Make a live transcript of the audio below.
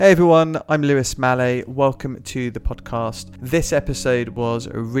Hey everyone, I'm Lewis Maleh. Welcome to the podcast. This episode was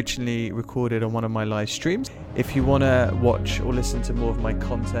originally recorded on one of my live streams. If you want to watch or listen to more of my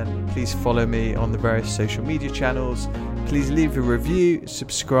content, please follow me on the various social media channels. Please leave a review,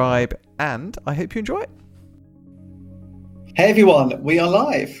 subscribe, and I hope you enjoy it. Hey everyone, we are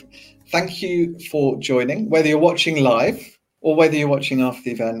live. Thank you for joining, whether you're watching live or whether you're watching after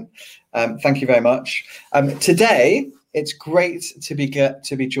the event. Thank you very much. Today, it's great to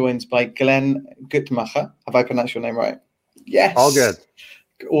be joined by Glenn Gutmacher. Have I pronounced your name right? Yes. All good.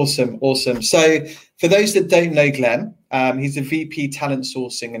 Awesome. So for those that don't know Glenn, he's the VP Talent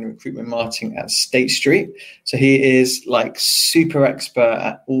Sourcing and Recruitment Marketing at State Street. So he is like super expert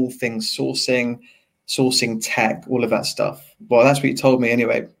at all things sourcing tech, all of that stuff. Well, that's what you told me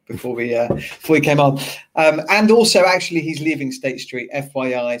anyway before we came on. And also, actually, he's leaving State Street,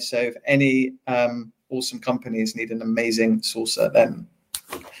 FYI. So if any awesome companies need an amazing sourcer, then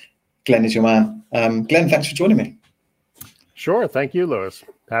Glenn is your man. Glenn, thanks for joining me. Sure. Thank you, Lewis.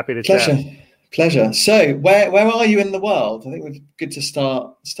 Happy to chat. Pleasure. So where are you in the world? I think it's good to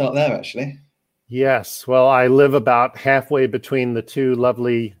start there, actually. Yes. Well, I live about halfway between the two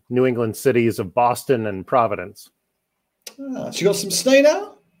lovely New England cities of Boston and Providence. So you got some snow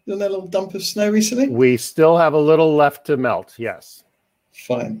now? You got a little dump of snow recently? We still have a little left to melt, yes.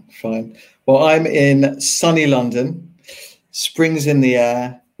 Fine. Well, I'm in sunny London. Spring's in the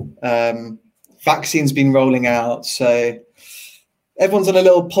air. Vaccine's been rolling out. So everyone's on a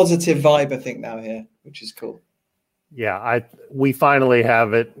little positive vibe, I think, now here, which is cool. Yeah, we finally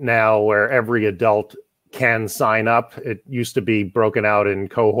have it now where every adult can sign up. It used to be broken out in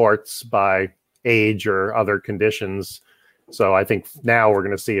cohorts by age or other conditions. So I think now we're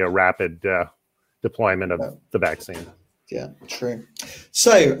going to see a rapid deployment of the vaccine. Yeah, true.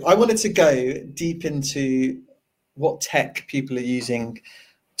 So I wanted to go deep into what tech people are using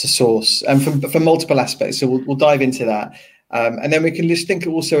to source, and from multiple aspects. So we'll dive into that, and then we can just think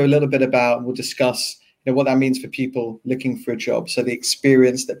also a little bit about. We'll discuss what that means for people looking for a job. So the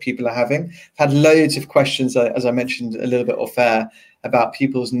experience that people are having. I've had loads of questions, as I mentioned a little bit off air, about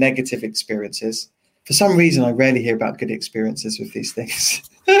people's negative experiences. For some reason, I rarely hear about good experiences with these things.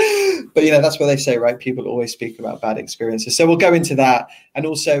 But, that's what they say, right? People always speak about bad experiences. So we'll go into that. And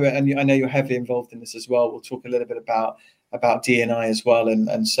also, and I know you're heavily involved in this as well, we'll talk a little bit about D&I as well,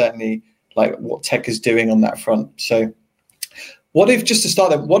 and certainly like what tech is doing on that front. So just to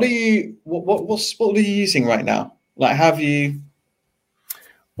start there, what are you using right now? Like, have you?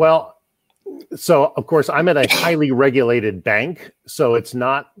 Well, so of course I'm at a highly regulated bank, so it's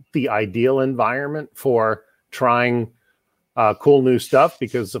not the ideal environment for trying cool new stuff,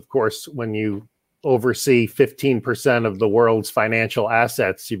 because of course when you oversee 15% of the world's financial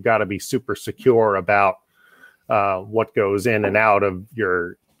assets, you've got to be super secure about what goes in and out of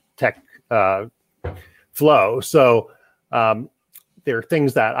your tech flow. So there are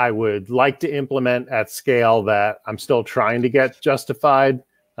things that I would like to implement at scale that I'm still trying to get justified.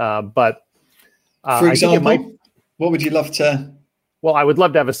 But for example, what would you love to? Well, I would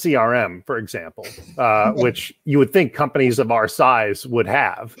love to have a CRM, for example, which you would think companies of our size would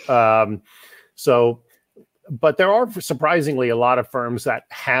have. But there are surprisingly a lot of firms that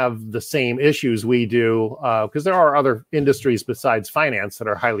have the same issues we do, because there are other industries besides finance that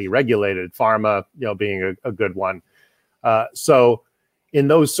are highly regulated, pharma, being a good one. So in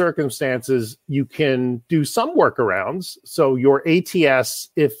those circumstances, you can do some workarounds. So your ATS,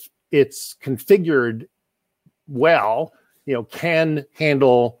 if it's configured well, can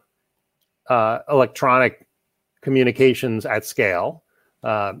handle electronic communications at scale.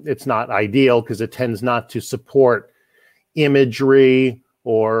 It's not ideal because it tends not to support imagery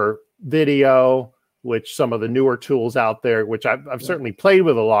or video, which some of the newer tools out there, which I've certainly played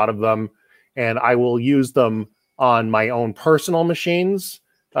with a lot of them, and I will use them on my own personal machines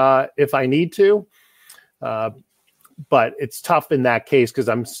if I need to. But it's tough in that case because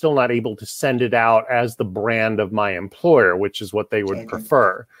I'm still not able to send it out as the brand of my employer, which is what they would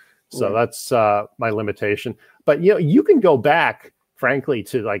prefer. So that's my limitation. But you can go back, frankly,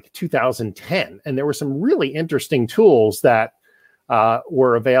 to like 2010, and there were some really interesting tools that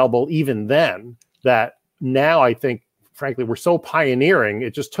were available even then that now I think, frankly, we're so pioneering,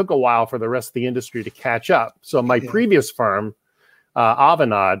 it just took a while for the rest of the industry to catch up. So my previous firm,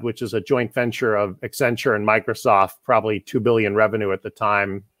 Avanade, which is a joint venture of Accenture and Microsoft, probably $2 billion revenue at the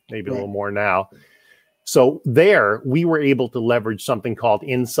time, maybe a little more now. So there we were able to leverage something called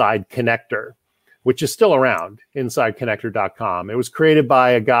Inside Connector, which is still around, insideconnector.com. It was created by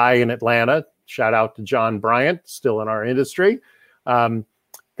a guy in Atlanta. Shout out to John Bryant, still in our industry.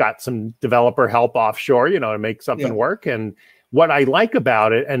 Got some developer help offshore, to make something work. And what I like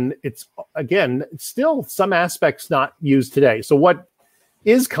about it, and it's, again, still some aspects not used today. So what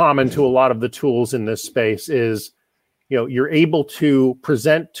is common to a lot of the tools in this space is, you're able to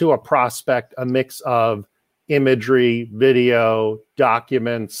present to a prospect a mix of imagery, video,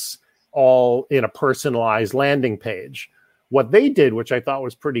 documents, all in a personalized landing page. What they did, which I thought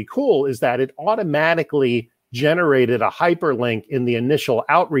was pretty cool, is that it automatically generated a hyperlink in the initial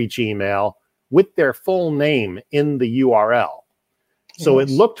outreach email with their full name in the URL. So it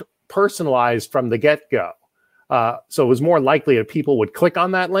looked personalized from the get-go. So it was more likely that people would click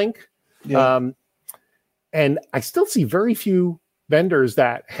on that link. Yeah. And I still see very few vendors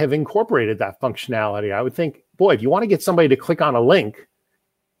that have incorporated that functionality. I would think, boy, if you want to get somebody to click on a link,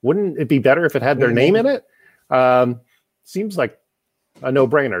 wouldn't it be better if it had their name in it? Seems like a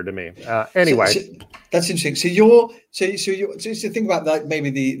no-brainer to me. Anyway, so that's interesting. So think about that. Maybe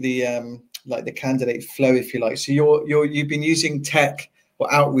the candidate flow, if you like. So you've been using tech or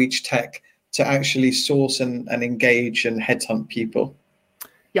outreach tech to actually source and engage and headhunt people.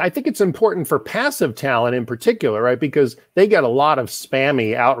 Yeah, I think it's important for passive talent in particular, right? Because they get a lot of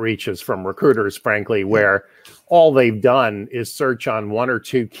spammy outreaches from recruiters, frankly, where all they've done is search on one or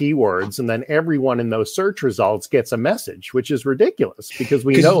two keywords, and then everyone in those search results gets a message, which is ridiculous because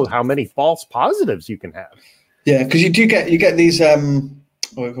we know how many false positives you can have. Yeah, because you get these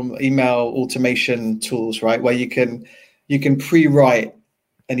email automation tools, right? Where you can pre-write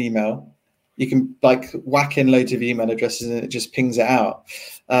an email. You can whack in loads of email addresses and it just pings it out.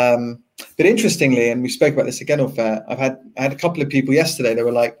 But interestingly, and we spoke about this again off air, I had a couple of people yesterday. They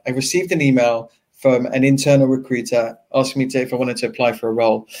were like, I received an email from an internal recruiter asking me if I wanted to apply for a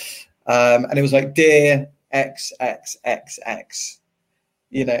role. And it was like, dear XXXX,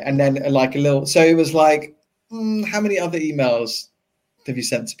 and then like a little, so it was like, how many other emails have you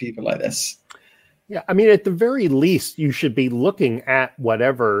sent to people like this? Yeah, I mean, at the very least, you should be looking at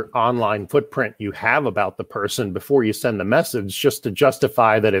whatever online footprint you have about the person before you send the message, just to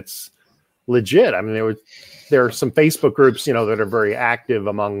justify that it's legit. I mean, there are some Facebook groups, that are very active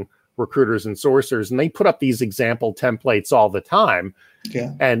among recruiters and sourcers, and they put up these example templates all the time.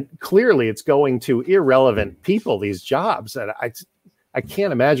 Yeah. And clearly it's going to irrelevant people, these jobs. And I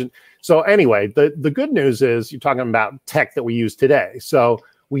can't imagine. So anyway, the good news is you're talking about tech that we use today. So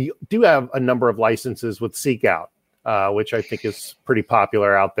we do have a number of licenses with Seekout, which I think is pretty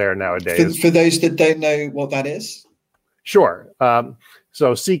popular out there nowadays. For those that don't know what that is? Sure.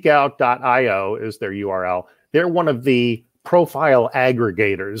 So seekout.io is their URL. They're one of the profile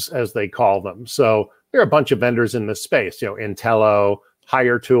aggregators, as they call them. So there are a bunch of vendors in this space, Intello,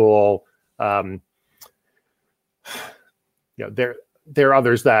 HireTool. There are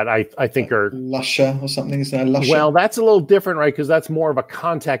others that I think are Lusher or something. Is there Lusher? Well, that's a little different, right? Because that's more of a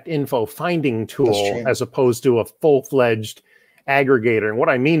contact info finding tool as opposed to a full-fledged aggregator. And what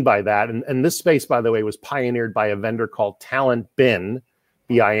I mean by that, and this space, by the way, was pioneered by a vendor called Talent Bin,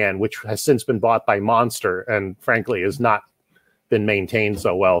 BIN, which has since been bought by Monster, and frankly has not been maintained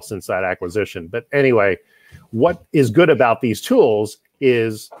so well since that acquisition. But anyway, what is good about these tools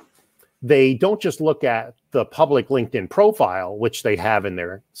is they don't just look at the public LinkedIn profile, which they have in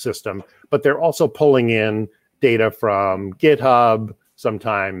their system, but they're also pulling in data from GitHub,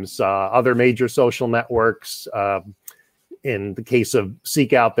 sometimes other major social networks. In the case of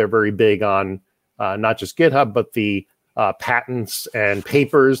Seekout, they're very big on not just GitHub, but the patents and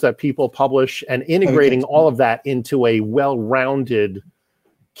papers that people publish, and integrating all of that into a well-rounded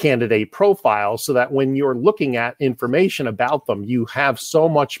candidate profile so that when you're looking at information about them, you have so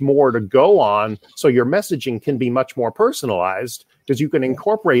much more to go on. So your messaging can be much more personalized because you can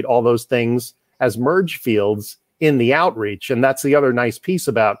incorporate all those things as merge fields in the outreach. And that's the other nice piece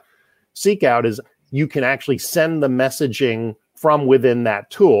about Seekout is you can actually send the messaging from within that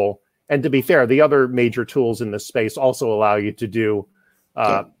tool. And to be fair, the other major tools in this space also allow you to do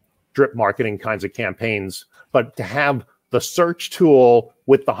drip marketing kinds of campaigns, but to have the search tool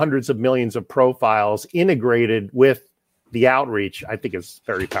with the hundreds of millions of profiles integrated with the outreach, I think is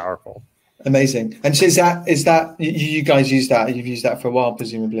very powerful. Amazing. And so is that you guys use that? You've used that for a while,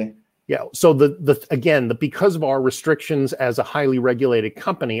 presumably. Yeah. So because of our restrictions as a highly regulated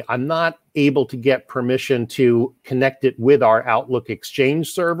company, I'm not able to get permission to connect it with our Outlook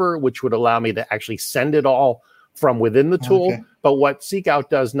Exchange server, which would allow me to actually send it all from within the tool. Okay. But what Seekout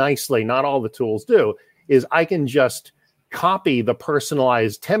does nicely, not all the tools do, is I can just copy the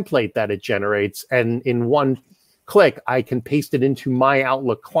personalized template that it generates, and in one click, I can paste it into my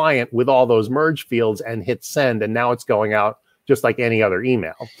Outlook client with all those merge fields and hit send, and now it's going out just like any other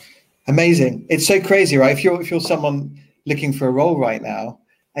email. Amazing. It's so crazy, right? If you're someone looking for a role right now,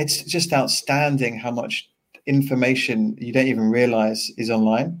 it's just outstanding how much information you don't even realize is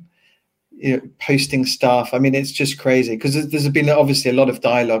online. Posting stuff. I mean, it's just crazy because there's been obviously a lot of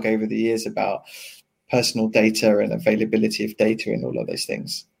dialogue over the years about personal data and availability of data and all of those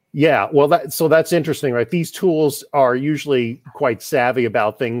things. Yeah, well, that's interesting, right? These tools are usually quite savvy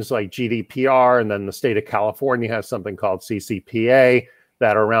about things like GDPR, and then the state of California has something called CCPA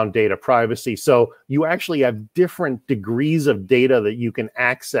that are around data privacy. So you actually have different degrees of data that you can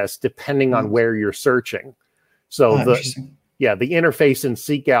access depending on where you're searching. So the interface in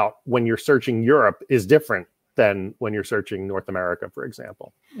Seek Out when you're searching Europe is different than when you're searching North America, for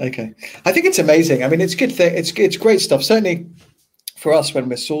example. Okay, I think it's amazing. I mean, it's good. It's great stuff. Certainly for us when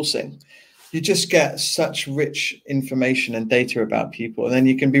we're sourcing, you just get such rich information and data about people, and then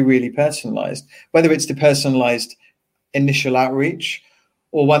you can be really personalized. Whether it's the personalized initial outreach,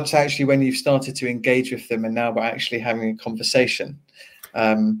 or once actually when you've started to engage with them, and now we're actually having a conversation.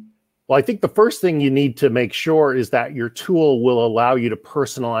 Well, I think the first thing you need to make sure is that your tool will allow you to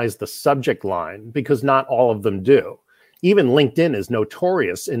personalize the subject line, because not all of them do. Even LinkedIn is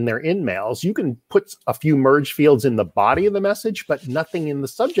notorious in their in-mails. You can put a few merge fields in the body of the message, but nothing in the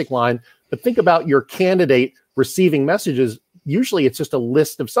subject line. But think about your candidate receiving messages. Usually it's just a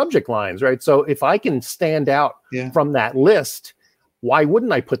list of subject lines, right? So if I can stand out from that list, why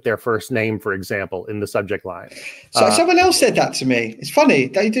wouldn't I put their first name, for example, in the subject line? So someone else said that to me. It's funny.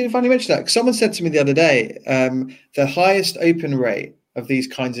 They do funny mention that. Someone said to me the other day, the highest open rate of these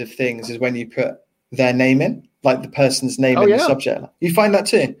kinds of things is when you put their name in, like the person's name in the subject. You find that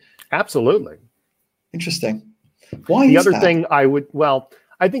too? Absolutely. Interesting. Why the is other that? thing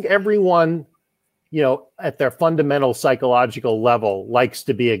I think everyone, at their fundamental psychological level likes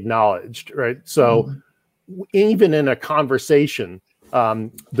to be acknowledged, right? So even in a conversation,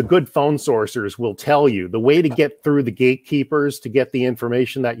 the good phone sourcers will tell you the way to get through the gatekeepers to get the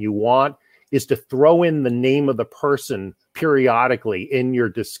information that you want is to throw in the name of the person periodically in your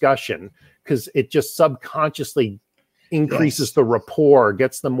discussion, because it just subconsciously increases the rapport,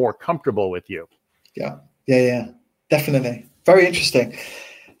 gets them more comfortable with you. Yeah, definitely. Very interesting.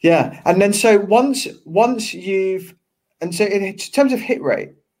 Yeah. And then so once you've, and so in terms of hit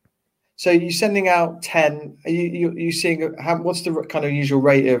rate, so you're sending out 10, are you seeing what's the kind of usual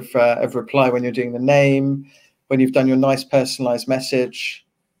rate of reply when you're doing the name, when you've done your nice personalized message?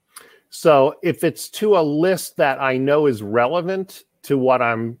 So if it's to a list that I know is relevant to what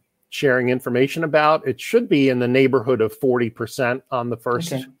I'm sharing information about, it should be in the neighborhood of 40% on the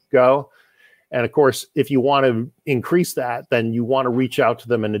first go. And of course, if you want to increase that, then you want to reach out to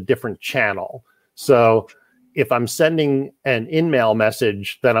them in a different channel. So if I'm sending an in-mail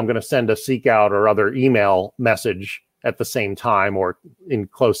message, then I'm going to send a Seek Out or other email message at the same time or in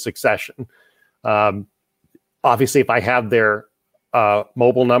close succession. Obviously, if I have their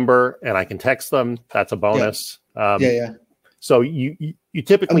mobile number and I can text them, that's a bonus. So you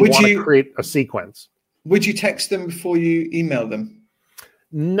typically want to create a sequence. Would you text them before you email them?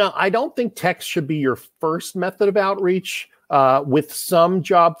 No, I don't think text should be your first method of outreach. With some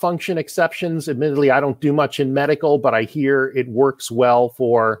job function exceptions. Admittedly, I don't do much in medical, but I hear it works well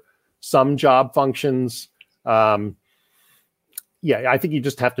for some job functions. I think you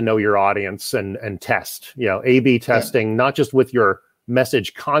just have to know your audience and test, A/B testing, not just with your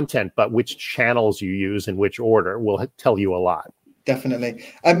message content, but which channels you use in which order will tell you a lot. Definitely.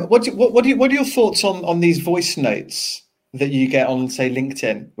 What are your thoughts on these voice notes that you get on, say,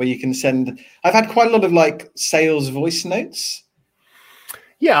 LinkedIn, where you can send? I've had quite a lot of sales voice notes.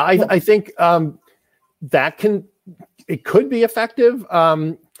 Yeah, I think it could be effective.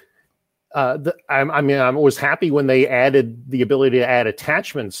 I was happy when they added the ability to add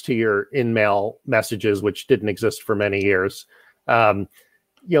attachments to your in-mail messages, which didn't exist for many years.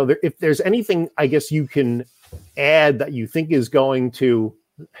 If there's anything, I guess you can add that you think is going to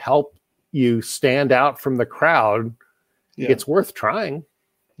help you stand out from the crowd, it's worth trying.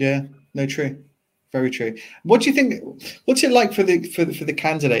 Yeah, no, true. Very true. What do you think? What's it like for the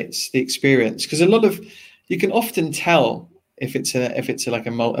candidates, the experience? Because you can often tell if it's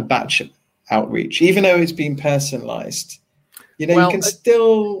a batch outreach, even though it's been personalized. You can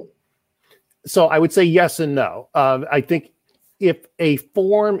still. So I would say yes and no. I think if a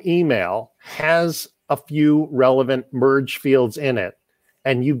form email has a few relevant merge fields in it,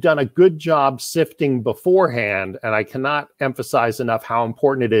 and you've done a good job sifting beforehand, and I cannot emphasize enough how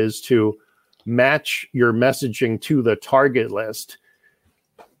important it is to match your messaging to the target list.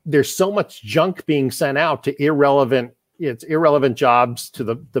 There's so much junk being sent out to irrelevant jobs to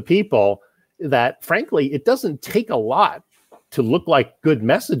the people that, frankly, it doesn't take a lot to look like good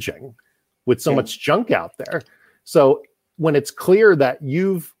messaging with so much junk out there. So when it's clear that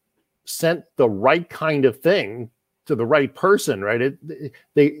you've sent the right kind of thing to the right person, right?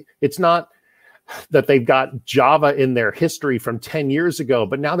 It's not that they've got Java in their history from 10 years ago,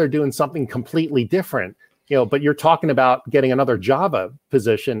 but now they're doing something completely different. But you're talking about getting another Java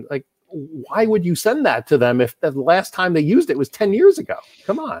position. Like, why would you send that to them if the last time they used it was 10 years ago?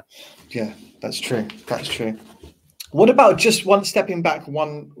 Come on. Yeah, that's true. That's true. What about just stepping back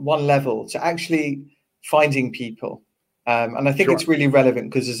one level to actually finding people? And I think Sure. It's really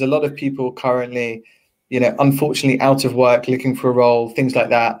relevant because there's a lot of people currently, unfortunately out of work, looking for a role, things like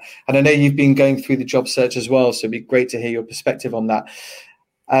that. And I know you've been going through the job search as well, so it'd be great to hear your perspective on that.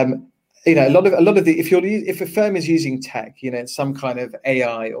 A lot of the if a firm is using tech, it's some kind of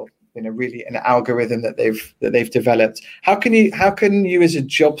AI or really an algorithm that they've developed. How can you as a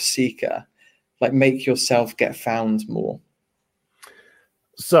job seeker make yourself get found more?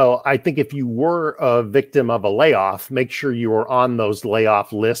 So I think if you were a victim of a layoff, make sure you are on those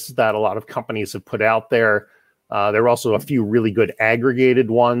layoff lists that a lot of companies have put out there. There are also a few really good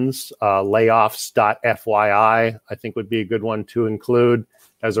aggregated ones. Layoffs.fyi, I think, would be a good one to include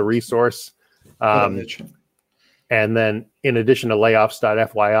as a resource. And then in addition to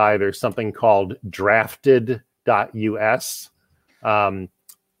layoffs.fyi, there's something called drafted.us,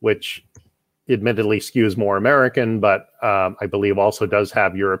 which admittedly skews more American, but I believe also does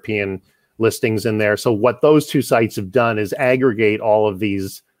have European listings in there. So what those two sites have done is aggregate all of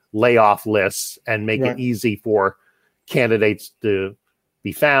these layoff lists and make it easy for candidates to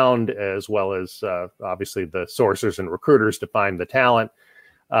be found, as well as obviously the sourcers and recruiters to find the talent.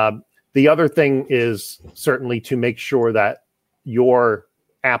 The other thing is certainly to make sure that your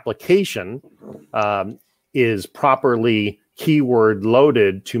application is properly keyword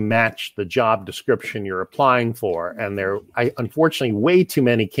loaded to match the job description you're applying for. And there are unfortunately way too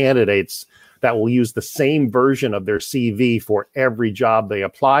many candidates that will use the same version of their CV for every job they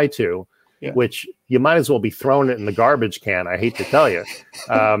apply to, which you might as well be throwing it in the garbage can. I hate to tell you,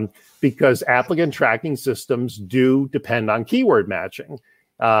 because applicant tracking systems do depend on keyword matching.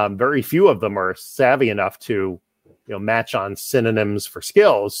 Very few of them are savvy enough to match on synonyms for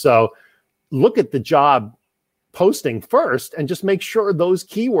skills. So look at the job posting first and just make sure those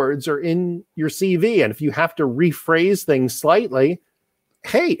keywords are in your CV. And if you have to rephrase things slightly,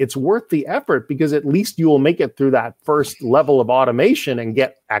 hey, it's worth the effort, because at least you will make it through that first level of automation and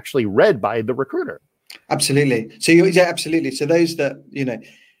get actually read by the recruiter. Absolutely. So absolutely. So those that,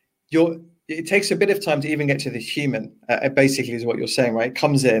 it takes a bit of time to even get to the human, basically is what you're saying, right? It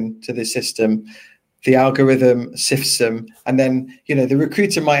comes in to the system, the algorithm sifts them, and then, the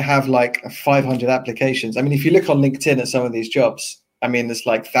recruiter might have 500 applications. I mean, if you look on LinkedIn at some of these jobs, I mean, there's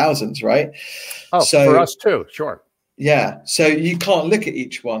thousands, right? Oh, so, for us too, sure. Yeah. So you can't look at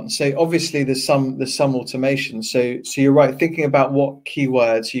each one. So obviously there's some automation. So you're right, thinking about what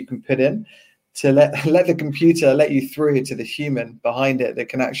keywords you can put in to let the computer let you through to the human behind it that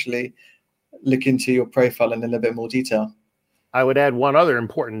can actually look into your profile in a little bit more detail. I would add one other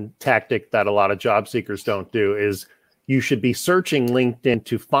important tactic that a lot of job seekers don't do is you should be searching LinkedIn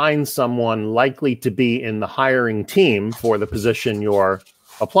to find someone likely to be in the hiring team for the position you're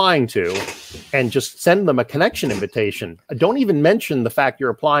applying to, and just send them a connection invitation. Don't even mention the fact you're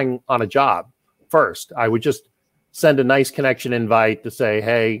applying on a job first. I would just send a nice connection invite to say,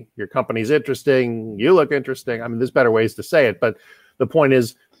 hey, your company's interesting. You look interesting. I mean, there's better ways to say it, but the point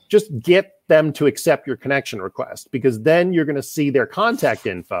is, just get them to accept your connection request, because then you're going to see their contact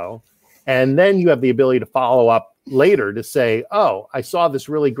info. And then you have the ability to follow up later to say, oh, I saw this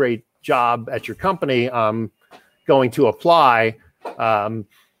really great job at your company. I'm going to apply. Do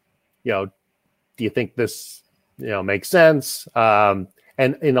you think this, makes sense? And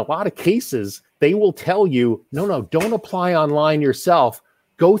in a lot of cases, they will tell you, no, don't apply online yourself.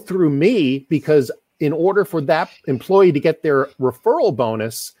 Go through me, because in order for that employee to get their referral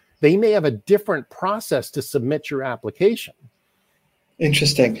bonus, they may have a different process to submit your application.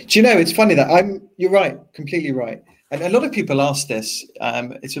 Interesting. Do you know, it's funny that you're right, completely right. And a lot of people ask this.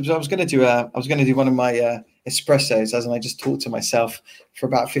 I was going to do one of my espressos, as I just talked to myself for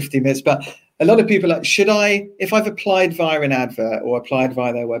about 50 minutes. But a lot of people are like, if I've applied via an advert or applied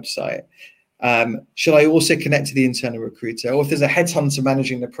via their website, should I also connect to the internal recruiter? Or if there's a headhunter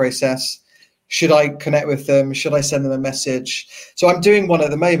managing the process, should I connect with them? Should I send them a message? So I'm doing one at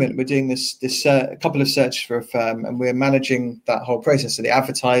the moment. We're doing this a couple of searches for a firm, and we're managing that whole process, so the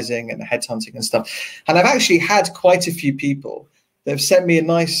advertising and the headhunting and stuff. And I've actually had quite a few people that have sent me a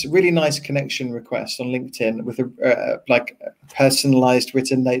really nice connection request on LinkedIn with a personalized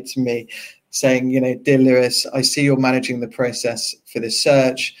written note to me saying, dear Lewis, I see you're managing the process for this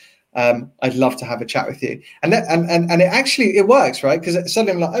search. I'd love to have a chat with you. And it actually, it works, right? Because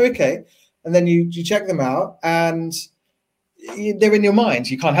suddenly I'm like, oh, okay. And then you check them out and they're in your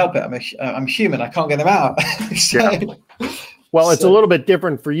mind. You can't help it. I'm human. I can't get them out. It's a little bit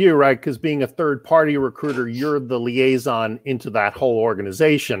different for you, right? Because being a third-party recruiter, you're the liaison into that whole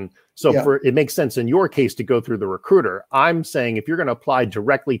organization. So it makes sense in your case to go through the recruiter. I'm saying if you're going to apply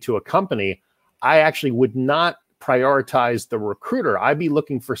directly to a company, I actually would not prioritize the recruiter. I'd be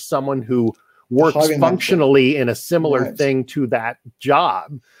looking for someone who works functionally in a similar thing to that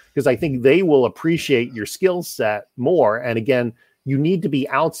job, because I think they will appreciate your skill set more. And again, you need to be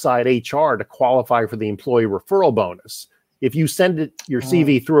outside HR to qualify for the employee referral bonus. If you send your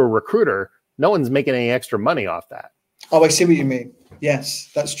CV through a recruiter, no one's making any extra money off that. Oh, I see what you mean. Yes,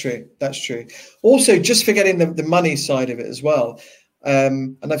 that's true. That's true. Also, just forgetting the money side of it as well.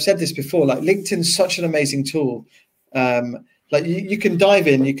 And I've said this before, like LinkedIn's such an amazing tool. Like you can dive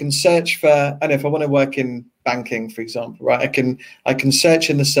in, you can search for, I don't know, if I want to work in banking, for example, right? I can search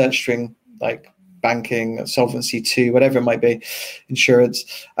in the search string, like banking, Solvency 2, whatever it might be,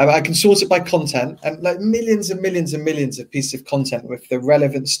 insurance. I can source it by content, and like millions and millions and millions of pieces of content with the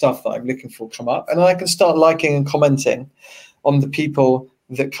relevant stuff that I'm looking for come up. And then I can start liking and commenting on the people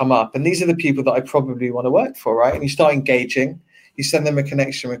that come up. And these are the people that I probably want to work for, right? And you start engaging, you send them a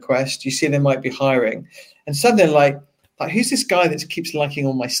connection request, you see they might be hiring. And suddenly like who's this guy that keeps liking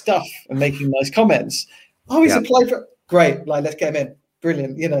all my stuff and making nice comments? Oh, he's applied for, great. Like, let's get him in.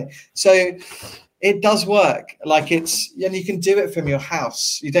 Brilliant. You know, so it does work. Like and you can do it from your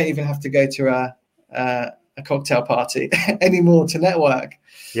house. You don't even have to go to a cocktail party anymore to network.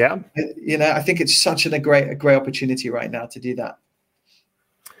 Yeah. You know, I think it's such a great opportunity right now to do that.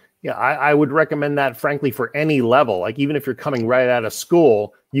 Yeah, I would recommend that, frankly, for any level. Like, even if you're coming right out of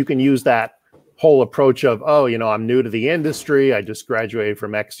school, you can use that whole approach of, oh, you know, I'm new to the industry. I just graduated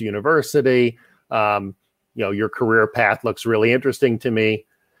from X university. You know, your career path looks really interesting to me.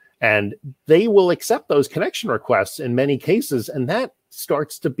 And they will accept those connection requests in many cases. And that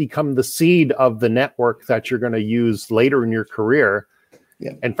starts to become the seed of the network that you're going to use later in your career.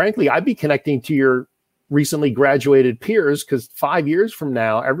 Yeah. And frankly, I'd be connecting to your recently graduated peers, because 5 years from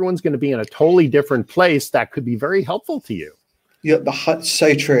now, everyone's going to be in a totally different place that could be very helpful to you. Yeah,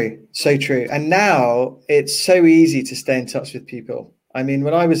 so true. So true. And now it's so easy to stay in touch with people. I mean,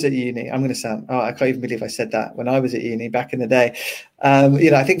 when I was at uni, I'm going to sound, I can't even believe I said that. When I was at uni back in the day, you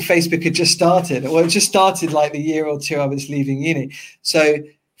know, I think Facebook had just started. Well, it just started like the year or two I was leaving uni. So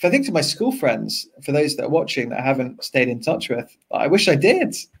if I think to my school friends, for those that are watching that I haven't stayed in touch with, I wish I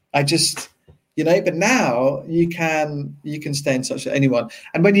did. I just, you know, but now you can stay in touch with anyone.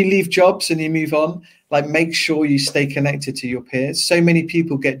 And when you leave jobs and you move on, like, make sure you stay connected to your peers. So many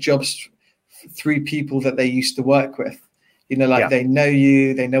people get jobs through people that they used to work with. You know, like they know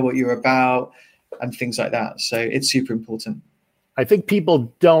you, they know what you're about and things like that. So it's super important. I think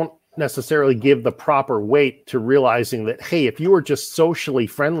people don't necessarily give the proper weight to realizing that, hey, if you were just socially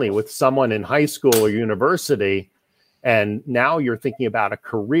friendly with someone in high school or university, and now you're thinking about a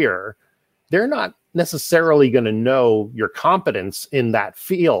career, they're not necessarily going to know your competence in that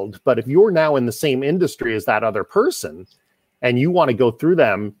field. But if you're now in the same industry as that other person and you want to go through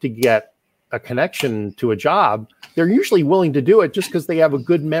them to get a connection to a job, they're usually willing to do it just because they have a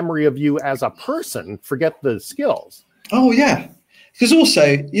good memory of you as a person. Forget the skills. Oh, yeah. Because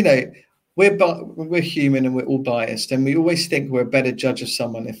also, you know, we're human and we're all biased, and we always think we're a better judge of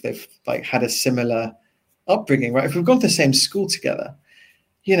someone if they've like had a similar upbringing, right? If we've gone to the same school together,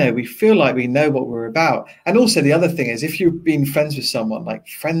 you know, we feel like we know what we're about. And also the other thing is, if you've been friends with someone, like,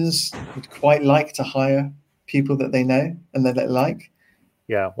 friends would quite like to hire people that they know and that they like.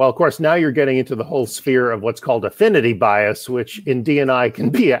 Yeah. Well, of course, now you're getting into the whole sphere of what's called affinity bias, which in D&I can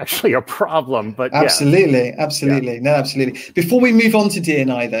be actually a problem. But absolutely. Yeah. Absolutely. No, absolutely. Before we move on to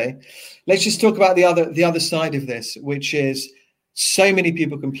D&I, though, let's just talk about the other side of this, which is so many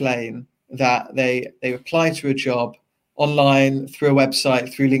people complain that they apply to a job online, through a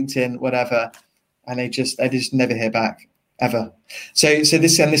website, through LinkedIn, whatever, and they just never hear back, ever. So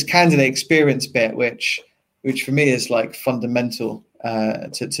this candidate experience bit, which for me is like fundamental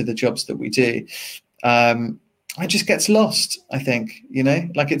to the jobs that we do, it just gets lost, I think. You know,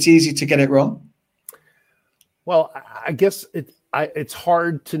 like, it's easy to get it wrong. Well, I guess it's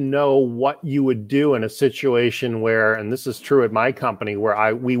hard to know what you would do in a situation where, and this is true at my company,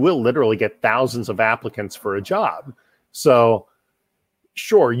 where we will literally get thousands of applicants for a job. So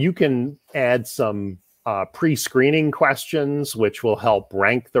sure, you can add some pre-screening questions, which will help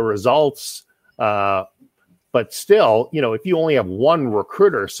rank the results. But still, you know, if you only have one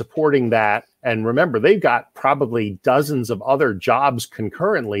recruiter supporting that And remember, they've got probably dozens of other jobs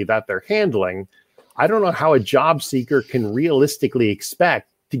concurrently that they're handling. I don't know how a job seeker can realistically expect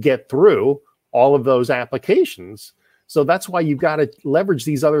to get through all of those applications. So that's why you've got to leverage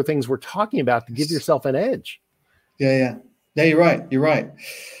these other things we're talking about to give yourself an edge. Yeah. You're right.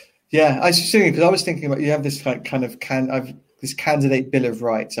 Yeah, I was just thinking, because I was thinking about, you have this this candidate bill of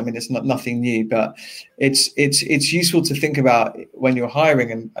rights. I mean, it's nothing new, but it's useful to think about when you're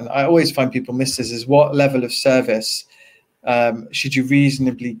hiring. And I always find people miss this: is what level of service should you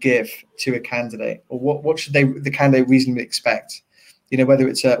reasonably give to a candidate, or what should the candidate reasonably expect? You know, whether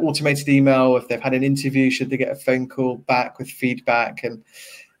it's an automated email, if they've had an interview, should they get a phone call back with feedback? And,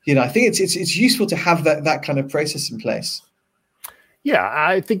 you know, I think it's useful to have that kind of process in place. Yeah,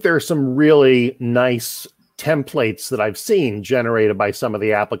 I think there are some really nice templates that I've seen generated by some of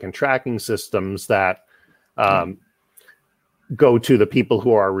the applicant tracking systems that go to the people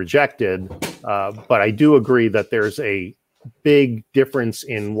who are rejected. But I do agree that there's a big difference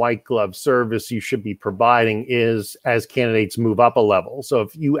in white glove service you should be providing is as candidates move up a level. So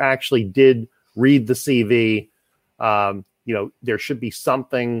if you actually did read the CV, there should be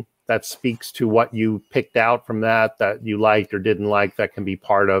something that speaks to what you picked out from that you liked or didn't like, that can be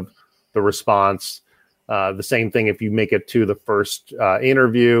part of the response. The same thing if you make it to the first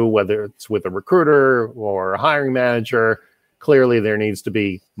interview, whether it's with a recruiter or a hiring manager, clearly there needs to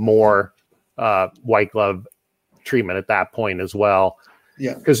be more white glove treatment at that point as well.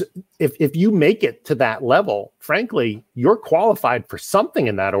 Yeah. Because if you make it to that level, frankly, you're qualified for something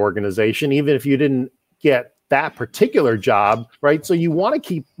in that organization, even if you didn't get that particular job, right? So you want to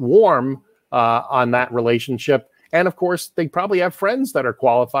keep warm on that relationship. And of course, they probably have friends that are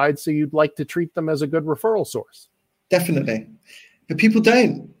qualified, so you'd like to treat them as a good referral source. Definitely. But people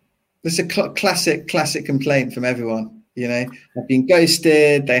don't. It's a classic complaint from everyone. You know, I've been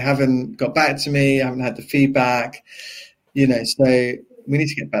ghosted. They haven't got back to me. I haven't had the feedback. You know, so we need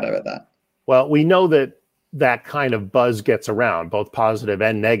to get better at that. Well, we know that kind of buzz gets around, both positive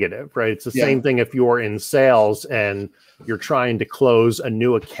and negative, right? It's the same thing if you're in sales and you're trying to close a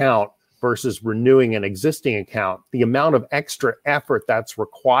new account versus renewing an existing account. The amount of extra effort that's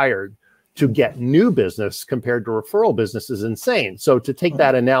required to get new business compared to referral business is insane. So to take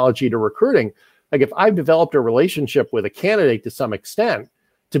that analogy to recruiting, like if I've developed a relationship with a candidate to some extent,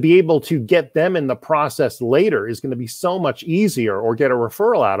 to be able to get them in the process later is going to be so much easier, or get a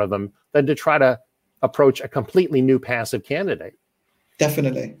referral out of them, than to try to approach a completely new passive candidate.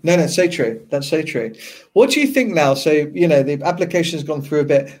 Definitely. No, that's so true. That's so true. What do you think now? So, you know, the application's gone through a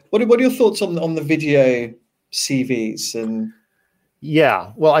bit. What are your thoughts on the video CVs? And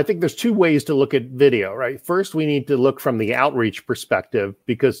yeah, well, I think there's two ways to look at video, right? First, we need to look from the outreach perspective,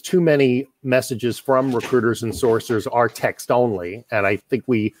 because too many messages from recruiters and sourcers are text only. And I think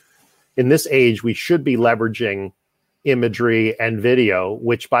in this age, we should be leveraging imagery and video,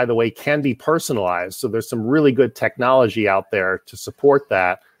 which, by the way, can be personalized. So there's some really good technology out there to support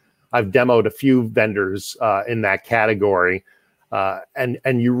that. I've demoed a few vendors in that category.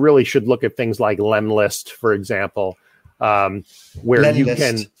 And you really should look at things like Lemlist, for example, where Lemlist. you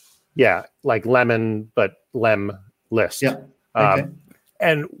can, like lemon, but Lem list. Yeah. Okay.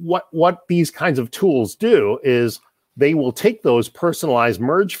 And what these kinds of tools do is they will take those personalized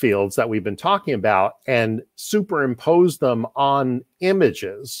merge fields that we've been talking about and superimpose them on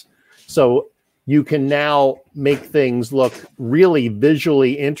images. So you can now make things look really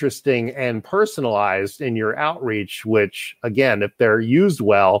visually interesting and personalized in your outreach, which, again, if they're used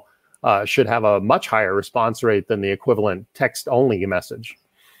well, should have a much higher response rate than the equivalent text-only message.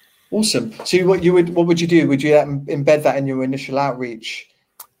 Awesome. So what would you do? Would you embed that in your initial outreach?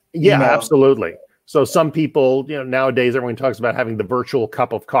 Yeah, email? Absolutely. So some people, nowadays everyone talks about having the virtual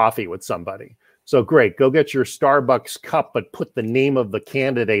cup of coffee with somebody. So great, go get your Starbucks cup, but put the name of the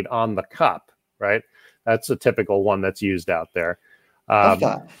candidate on the cup, right? That's a typical one that's used out there. Love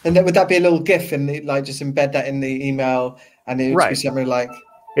that. And then would that be a little GIF and just embed that in the email, and it would be something like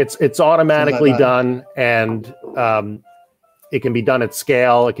it's automatically done, and it can be done at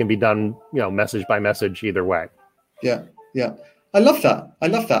scale. It can be done, message by message, either way. Yeah. I love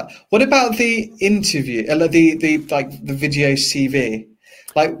that. What about the interview? The video CV?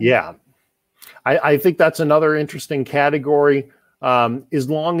 I think that's another interesting category. As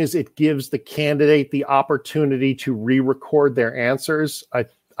long as it gives the candidate the opportunity to re-record their answers.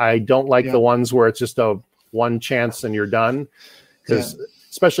 I don't like the ones where it's just a one chance and you're done, because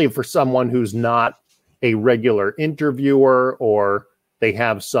especially for someone who's not a regular interviewer, or they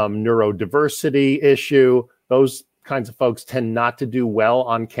have some neurodiversity issue, those kinds of folks tend not to do well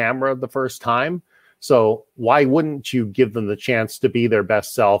on camera the first time. So why wouldn't you give them the chance to be their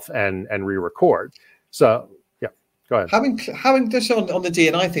best self and re-record? So yeah, go ahead. Having this on the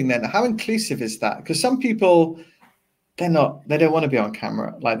D&I thing then, how inclusive is that? Because some people, they don't want to be on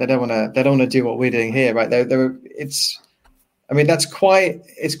camera. Like they don't want to do what we're doing here, right? It's quite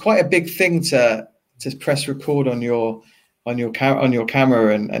a big thing to press record on your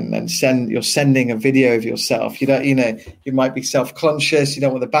camera and you're sending a video of yourself. You might be self-conscious. You don't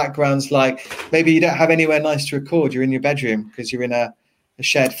know what the background's like. Maybe you don't have anywhere nice to record. You're in your bedroom because you're in a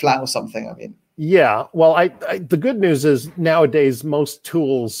shared flat or something. I mean, yeah. Well, the good news is nowadays most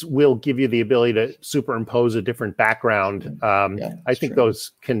tools will give you the ability to superimpose a different background. I think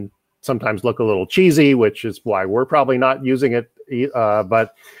those can sometimes look a little cheesy, which is why we're probably not using it.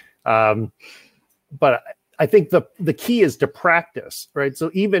 But I think the key is to practice, right? So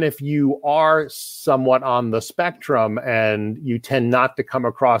even if you are somewhat on the spectrum and you tend not to come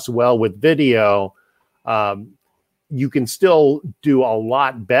across well with video, you can still do a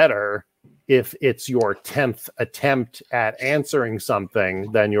lot better if it's your 10th attempt at answering something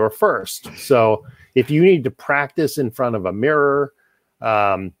than your first. So if you need to practice in front of a mirror,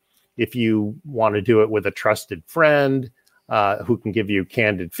 if you want to do it with a trusted friend who can give you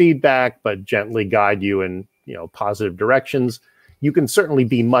candid feedback but gently guide you in positive directions, you can certainly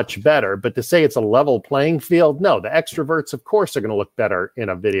be much better. But to say it's a level playing field, no, the extroverts, of course, are going to look better in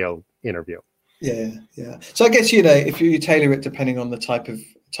a video interview. Yeah. So I guess, if you tailor it depending on the type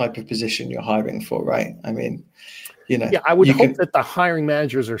of position you're hiring for, right? I mean, I would hope that the hiring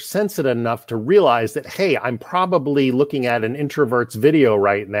managers are sensitive enough to realize that, hey, I'm probably looking at an introvert's video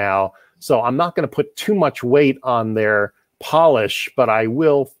right now, so I'm not going to put too much weight on their polish, but I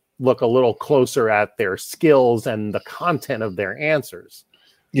will look a little closer at their skills and the content of their answers.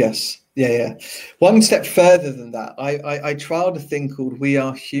 Yes. Yeah. One step further than that, I trialed a thing called We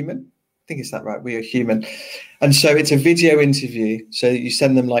Are Human. I think it's that right? We Are Human. And so it's a video interview. So you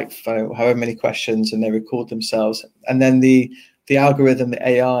send them however many questions and they record themselves. And then the algorithm, the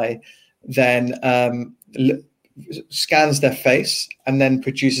AI, then scans their face and then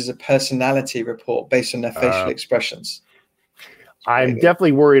produces a personality report based on their facial expressions. I'm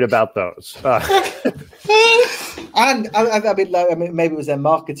definitely worried about those. And I mean, maybe it was their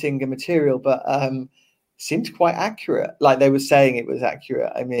marketing and material, but seemed quite accurate. Like they were saying it was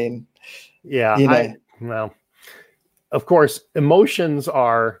accurate. I mean, yeah. Well, of course, emotions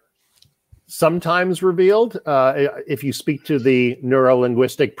are sometimes revealed. If you speak to the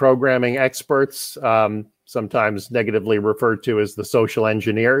neuro-linguistic programming experts, sometimes negatively referred to as the social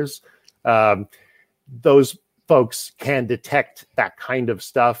engineers, those folks can detect that kind of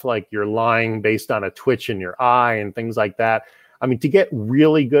stuff, like you're lying based on a twitch in your eye and things like that. I mean, to get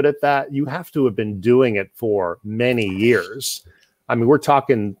really good at that, you have to have been doing it for many years. I mean, we're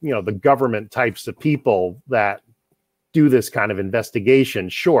talking, the government types of people that do this kind of investigation.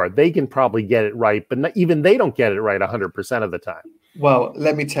 Sure, they can probably get it right, but even they don't get it right 100% of the time. Well,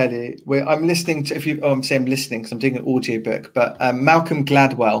 let me tell you, I'm listening to, I'm saying I'm listening because I'm doing an audiobook, but Malcolm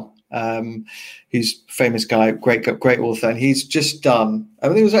Gladwell, who's a famous guy, great author, and he's just done, I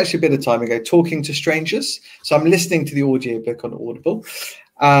think it was actually a bit of time ago, Talking to Strangers. So I'm listening to the audiobook on Audible,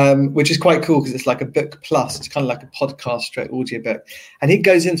 which is quite cool because it's like a book plus. It's kind of like a podcast straight audiobook. And he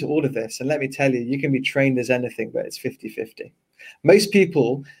goes into all of this. And let me tell you, you can be trained as anything, but it's 50-50. Most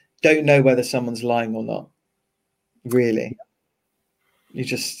people don't know whether someone's lying or not. Really. You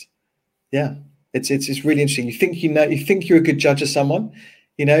just, it's really interesting. You think you're a good judge of someone,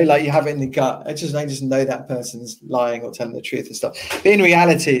 like you have it in the gut. I just know that person's lying or telling the truth and stuff. But in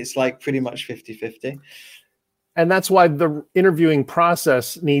reality, it's like pretty much 50-50. And that's why the interviewing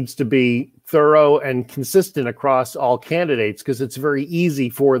process needs to be thorough and consistent across all candidates, because it's very easy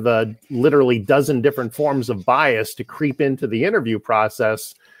for the literally dozen different forms of bias to creep into the interview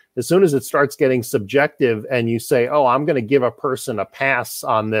process. As soon as it starts getting subjective and you say, oh, I'm going to give a person a pass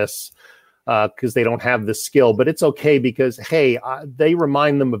on this because they don't have the skill, but it's okay because, hey, they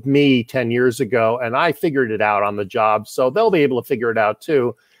remind them of me 10 years ago and I figured it out on the job, so they'll be able to figure it out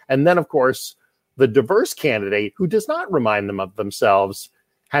too. And then, of course, the diverse candidate who does not remind them of themselves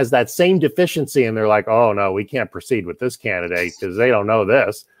has that same deficiency and they're like, oh, no, we can't proceed with this candidate because they don't know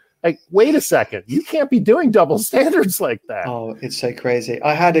this. Like, wait a second, you can't be doing double standards like that. Oh, it's so crazy.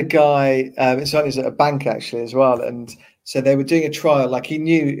 I had a guy, it was at a bank actually as well. And so they were doing a trial, like he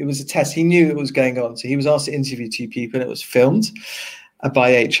knew it was a test. He knew it was going on. So he was asked to interview two people and it was filmed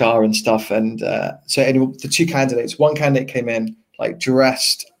by HR and stuff. And so anyway, the two candidates, one candidate came in like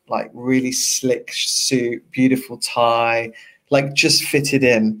dressed, like really slick suit, beautiful tie, like just fitted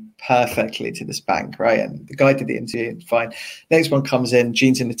in perfectly to this bank, right? And the guy did the interview, fine. Next one comes in,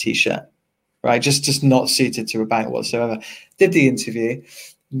 jeans and a t-shirt, right? Just not suited to a bank whatsoever. Did the interview.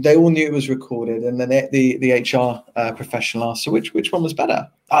 They all knew it was recorded, and then the HR professional asked, so which one was better?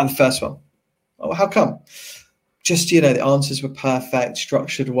 The first one. Oh, how come? Just, the answers were perfect,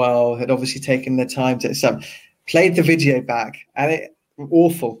 structured well, had obviously taken their time to played the video back, and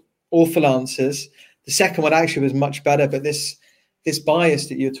awful answers. The second one actually was much better, but this bias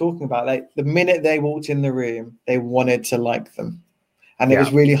that you're talking about, like the minute they walked in the room, they wanted to like them. And it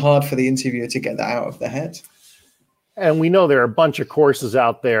was really hard for the interviewer to get that out of their head. And we know there are a bunch of courses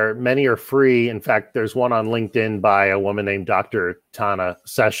out there. Many are free. In fact, there's one on LinkedIn by a woman named Dr. Tana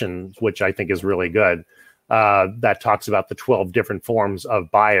Sessions, which I think is really good, that talks about the 12 different forms of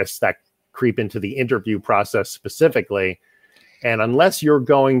bias that creep into the interview process specifically. And unless you're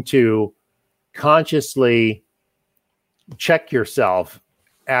going to consciously check yourself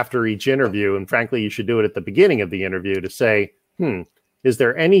after each interview, and frankly, you should do it at the beginning of the interview to say, is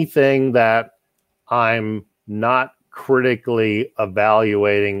there anything that I'm not critically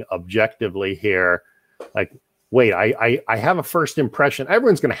evaluating objectively here? Like, wait, I have a first impression.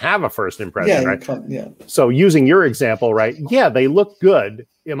 Everyone's going to have a first impression, right? So using your example, right? Yeah, they look good.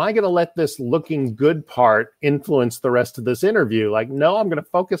 Am I going to let this looking good part influence the rest of this interview? Like, no, I'm going to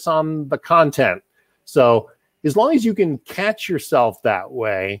focus on the content. So as long as you can catch yourself that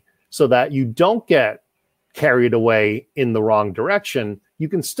way so that you don't get carried away in the wrong direction, you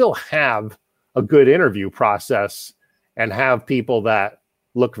can still have a good interview process and have people that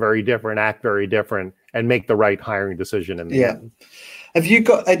look very different, act very different, and make the right hiring decision in the end. Have you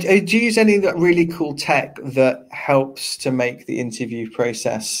got, do you use any really cool tech that helps to make the interview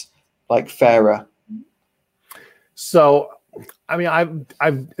process like fairer? So, I mean,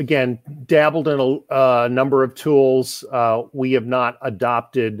 I've again dabbled in a number of tools. We have not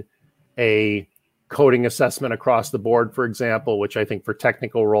adopted a coding assessment across the board, for example, which I think for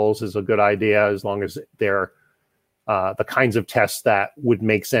technical roles is a good idea, as long as they're the kinds of tests that would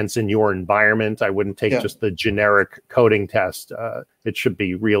make sense in your environment. I wouldn't take just the generic coding test. It should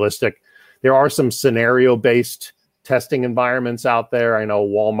be realistic. There are some scenario-based testing environments out there. I know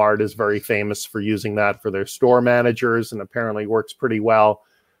Walmart is very famous for using that for their store managers and apparently works pretty well.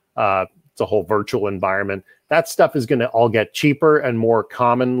 It's a whole virtual environment. That stuff is going to all get cheaper and more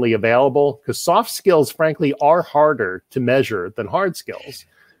commonly available because soft skills, frankly, are harder to measure than hard skills.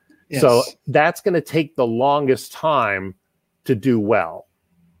 Yes. So that's going to take the longest time to do well.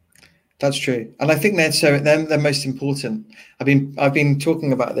 That's true, and I think they're most important. I've been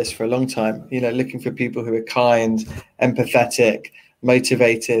talking about this for a long time. Looking for people who are kind, empathetic,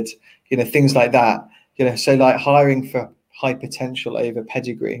 motivated. Things like that. So like hiring for high potential over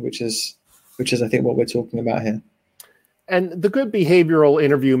pedigree, which is I think what we're talking about here. And the good behavioral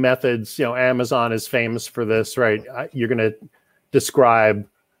interview methods. Amazon is famous for this, right? You're going to describe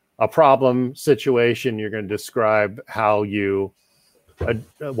a problem situation. You're going to describe how you,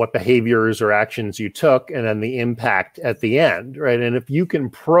 what behaviors or actions you took, and then the impact at the end, right? And if you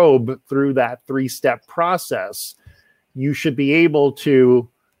can probe through that 3-step process, you should be able to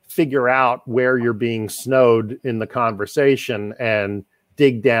figure out where you're being snowed in the conversation and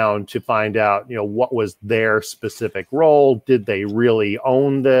dig down to find out, what was their specific role? Did they really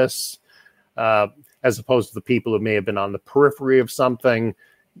own this? As opposed to the people who may have been on the periphery of something.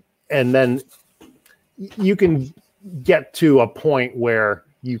 And then you can get to a point where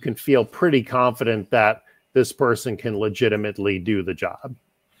you can feel pretty confident that this person can legitimately do the job.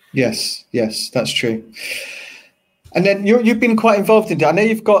 Yes, that's true. And then you've been quite involved in it. I know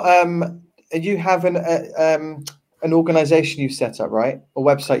you've got you have an organization you've set up, right? A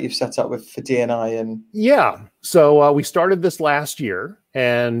website you've set up for D&I and So we started this last year,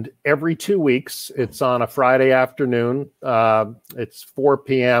 and every 2 weeks, it's on a Friday afternoon. It's 4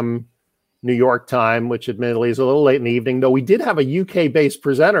 p.m. New York time, which admittedly is a little late in the evening, though we did have a UK-based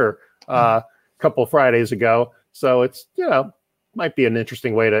presenter a couple of Fridays ago. So it's, might be an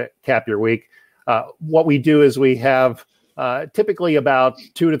interesting way to cap your week. What we do is we have typically about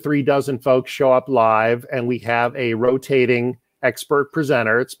 2 to 3 dozen folks show up live, and we have a rotating expert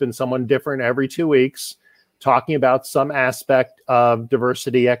presenter. It's been someone different every 2 weeks, talking about some aspect of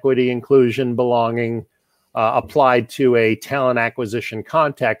diversity, equity, inclusion, belonging, applied to a talent acquisition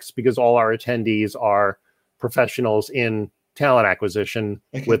context, because all our attendees are professionals in talent acquisition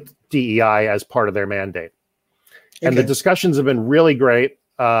with DEI as part of their mandate. And the discussions have been really great.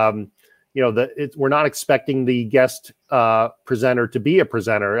 We're not expecting the guest presenter to be a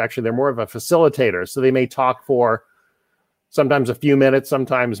presenter. Actually, they're more of a facilitator. So they may talk for sometimes a few minutes,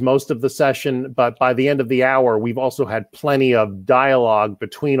 sometimes most of the session. But by the end of the hour, we've also had plenty of dialogue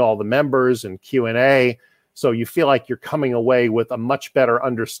between all the members and Q&A. So you feel like you're coming away with a much better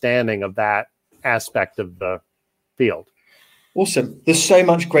understanding of that aspect of the field. Awesome. There's so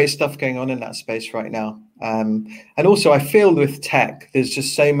much great stuff going on in that space right now. And also I feel with tech, there's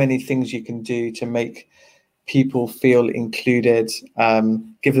just so many things you can do to make people feel included,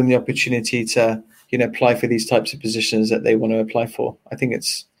 give them the opportunity to, apply for these types of positions that they want to apply for. I think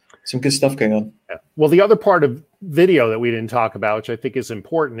it's some good stuff going on. Yeah. Well, the other part of video that we didn't talk about, which I think is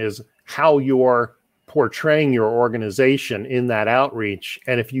important, is how you're portraying your organization in that outreach.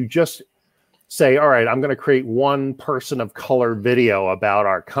 And if you just say, all right, I'm going to create one person of color video about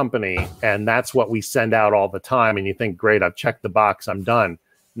our company, and that's what we send out all the time, and you think, great, I've checked the box, I'm done.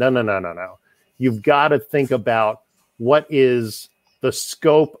 No. You've got to think about what is the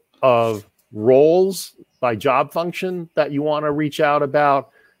scope of roles by job function that you want to reach out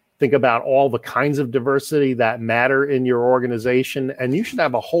about. Think about all the kinds of diversity that matter in your organization. And you should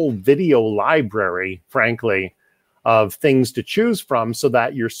have a whole video library, frankly, of things to choose from so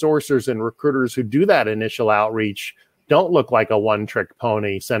that your sourcers and recruiters who do that initial outreach don't look like a one-trick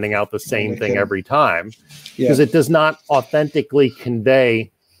pony sending out the same thing every time, because it does not authentically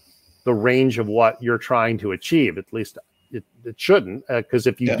convey the range of what you're trying to achieve. At least it shouldn't, because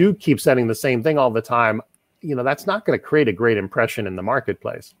if you do keep sending the same thing all the time, that's not going to create a great impression in the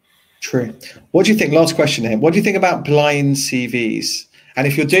marketplace. True. What do you think? Last question here. What do you think about blind CVs? And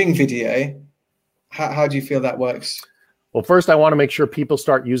if you're doing video, how do you feel that works? Well, first, I want to make sure people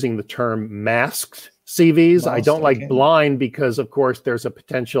start using the term masked CVs. I don't like blind because, of course, there's a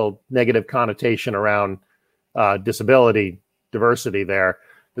potential negative connotation around disability, diversity there.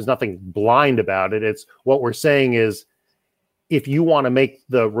 There's nothing blind about it. It's what we're saying is, if you want to make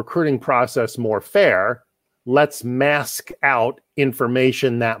the recruiting process more fair, let's mask out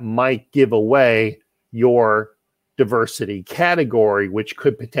information that might give away your diversity category, which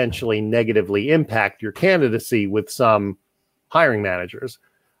could potentially negatively impact your candidacy with some hiring managers.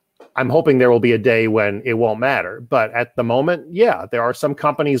 I'm hoping there will be a day when it won't matter. But at the moment, there are some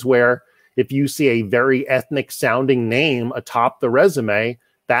companies where if you see a very ethnic sounding name atop the resume,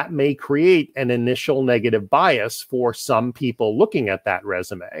 that may create an initial negative bias for some people looking at that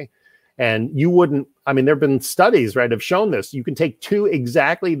resume. And you wouldn't, there have been studies, right, have shown this. You can take two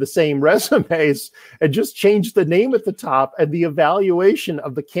exactly the same resumes and just change the name at the top, and the evaluation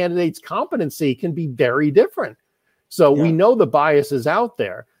of the candidate's competency can be very different. So we know the bias is out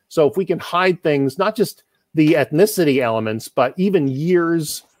there. So if we can hide things, not just the ethnicity elements, but even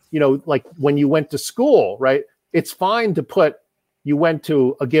years, like when you went to school, right? It's fine to put you went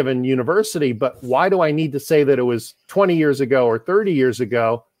to a given university, but why do I need to say that it was 20 years ago or 30 years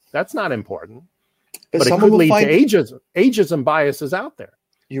ago? That's not important. But it could lead to ageism biases out there.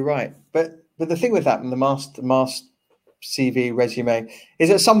 You're right. But the thing with that, and the master CV resume, is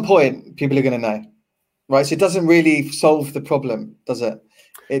at some point people are going to know, right? So it doesn't really solve the problem, does it?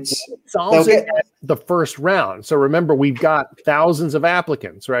 It solves it at the first round. So remember, we've got thousands of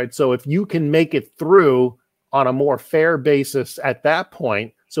applicants, right? So if you can make it through on a more fair basis at that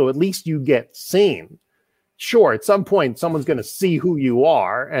point, so at least you get seen. Sure, at some point, someone's going to see who you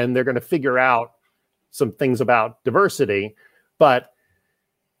are, and they're going to figure out some things about diversity. But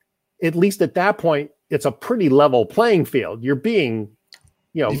at least at that point, it's a pretty level playing field. You're being,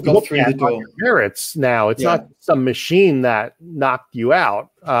 looked at on your merits now. It's not some machine that knocked you out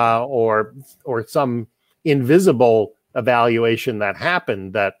or some invisible evaluation that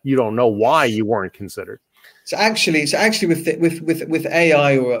happened that you don't know why you weren't considered. So actually, with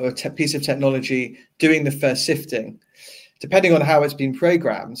AI or a piece of technology doing the first sifting, depending on how it's been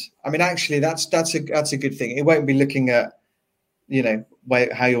programmed, actually that's a good thing. It won't be looking at,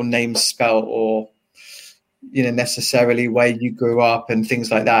 how your name's spelled or, necessarily where you grew up and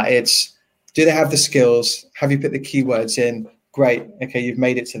things like that. It's, do they have the skills? Have you put the keywords in? Great. Okay, you've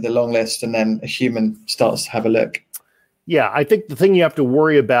made it to the long list, and then a human starts to have a look. Yeah, I think the thing you have to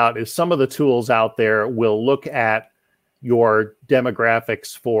worry about is some of the tools out there will look at your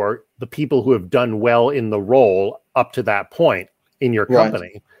demographics for the people who have done well in the role up to that point in your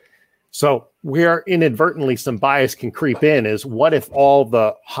company. Right. So where inadvertently some bias can creep in is, what if all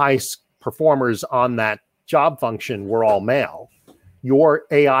the high performers on that job function were all male? Your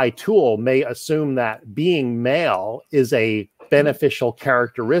AI tool may assume that being male is a beneficial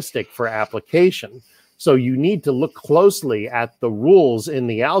characteristic for application. So you need to look closely at the rules in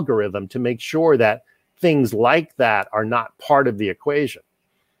the algorithm to make sure that things like that are not part of the equation.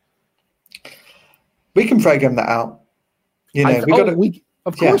 We can program that out.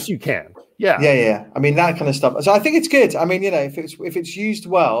 Of course you can. Yeah. That kind of stuff. So I think it's good. If it's used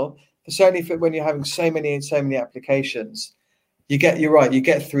well, certainly when you're having so many applications, you're right. You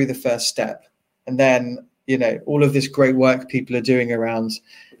get through the first step, and then all of this great work people are doing around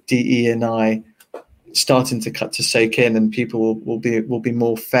DE&I starting to soak in, and people will be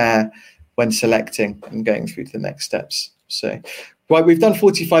more fair when selecting and going through to the next steps. So, right, we've done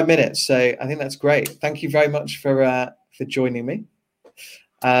 45 minutes, so I think that's great. Thank you very much for joining me.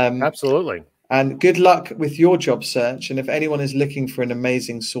 Absolutely. And good luck with your job search. And if anyone is looking for an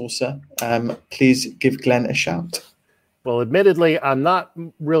amazing sourcer, please give Glenn a shout. Well, admittedly, I'm not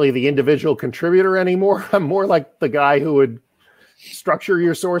really the individual contributor anymore. I'm more like the guy who would structure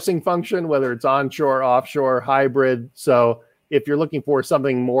your sourcing function, whether it's onshore, offshore, hybrid. So if you're looking for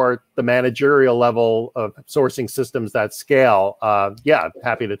something more the managerial level of sourcing systems that scale,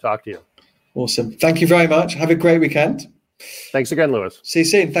 happy to talk to you. Awesome. Thank you very much. Have a great weekend. Thanks again, Lewis. See you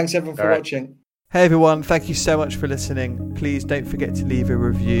soon. Thanks everyone for watching. Hey everyone, thank you so much for listening. Please don't forget to leave a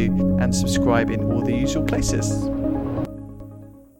review and subscribe in all the usual places.